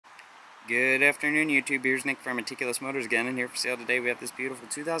Good afternoon, YouTube. Here's Nick from Meticulous Motors again, and here for sale today we have this beautiful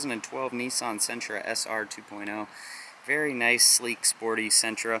 2012 Nissan Sentra SR 2.0. Very nice, sleek, sporty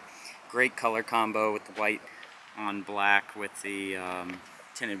Sentra. Great color combo with the white on black with the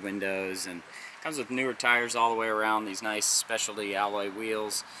tinted windows, and comes with newer tires all the way around, these nice specialty alloy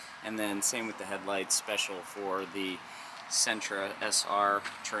wheels, and then same with the headlights, special for the Sentra SR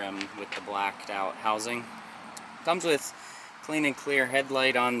trim with the blacked out housing. Comes with clean and clear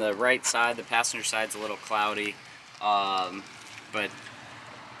headlight on the right side. The passenger side's a little cloudy, but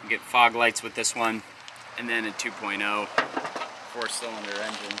you get fog lights with this one, and then a 2.0 four-cylinder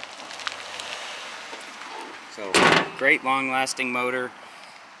engine. So great long-lasting motor.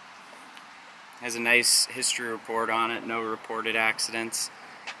 Has a nice history report on it, no reported accidents.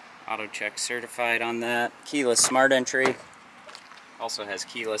 Auto check certified on that. Keyless smart entry. Also has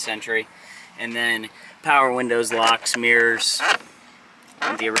keyless entry. And then power windows, locks, mirrors,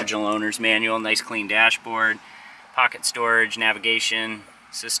 the original owner's manual, nice clean dashboard, pocket storage, navigation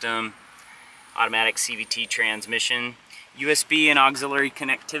system, automatic CVT transmission, USB and auxiliary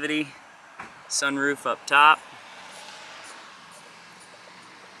connectivity, sunroof up top,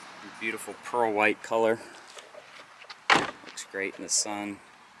 beautiful pearl white color, looks great in the sun.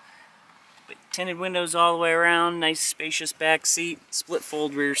 Tinted windows all the way around, nice spacious back seat, split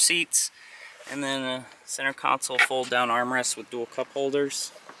fold rear seats, and then a center console fold down armrest with dual cup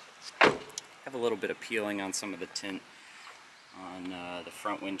holders. Have a little bit of peeling on some of the tint on the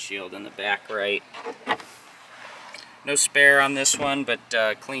front windshield and the back right. No spare on this one, but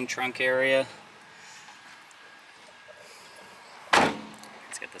clean trunk area.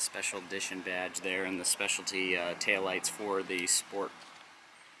 It's got the special edition badge there and the specialty taillights for the sport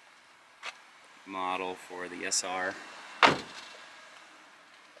model for the SR.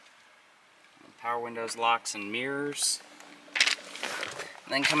 Power windows, locks, and mirrors.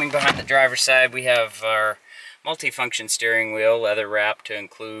 And then coming behind the driver's side, we have our multi-function steering wheel, leather wrapped to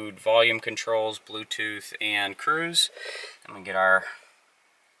include volume controls, Bluetooth, and cruise. And we get our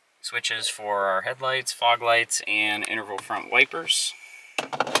switches for our headlights, fog lights, and interval front wipers.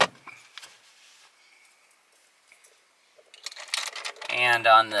 And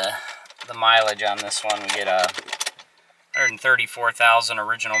on the mileage on this one, we get 134,000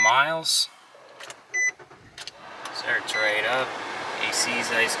 original miles. Starts right up.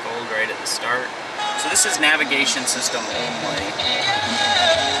 AC's ice cold right at the start. So this is navigation system only.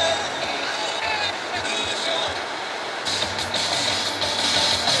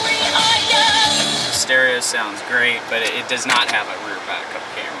 The stereo sounds great, but it does not have a rear backup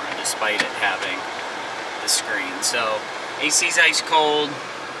camera despite it having the screen. So AC's ice cold,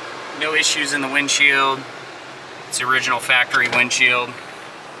 no issues in the windshield. It's the original factory windshield,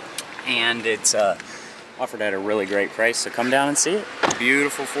 and it's offered at a really great price, so come down and see it.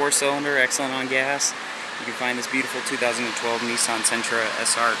 Beautiful four-cylinder, excellent on gas. You can find this beautiful 2012 Nissan Sentra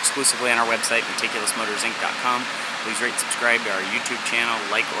SR exclusively on our website, meticulousmotorsinc.com. Please rate, subscribe to our YouTube channel,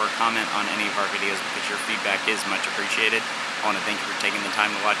 like or comment on any of our videos because your feedback is much appreciated. I want to thank you for taking the time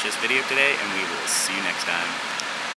to watch this video today, and we will see you next time.